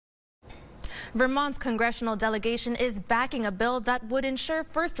Vermont's congressional delegation is backing a bill that would ensure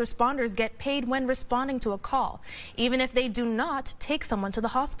first responders get paid when responding to a call, even if they do not take someone to the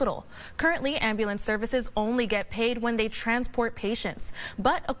hospital. Currently, ambulance services only get paid when they transport patients.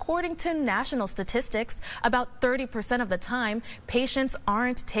 But according to national statistics, about 30% of the time, patients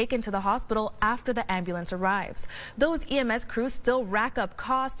aren't taken to the hospital after the ambulance arrives. Those EMS crews still rack up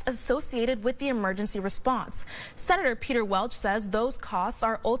costs associated with the emergency response. Senator Peter Welch says those costs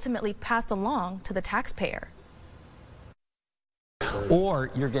are ultimately passed along to the taxpayer.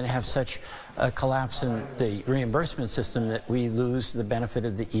 Or you're going to have such a collapse in the reimbursement system that we lose the benefit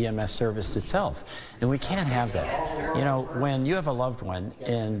of the EMS service itself. And we can't have that. You know, when you have a loved one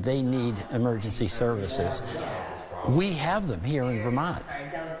and they need emergency services, we have them here in Vermont,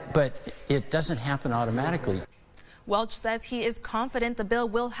 but it doesn't happen automatically. Welch says he is confident the bill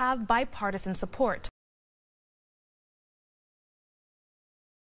will have bipartisan support.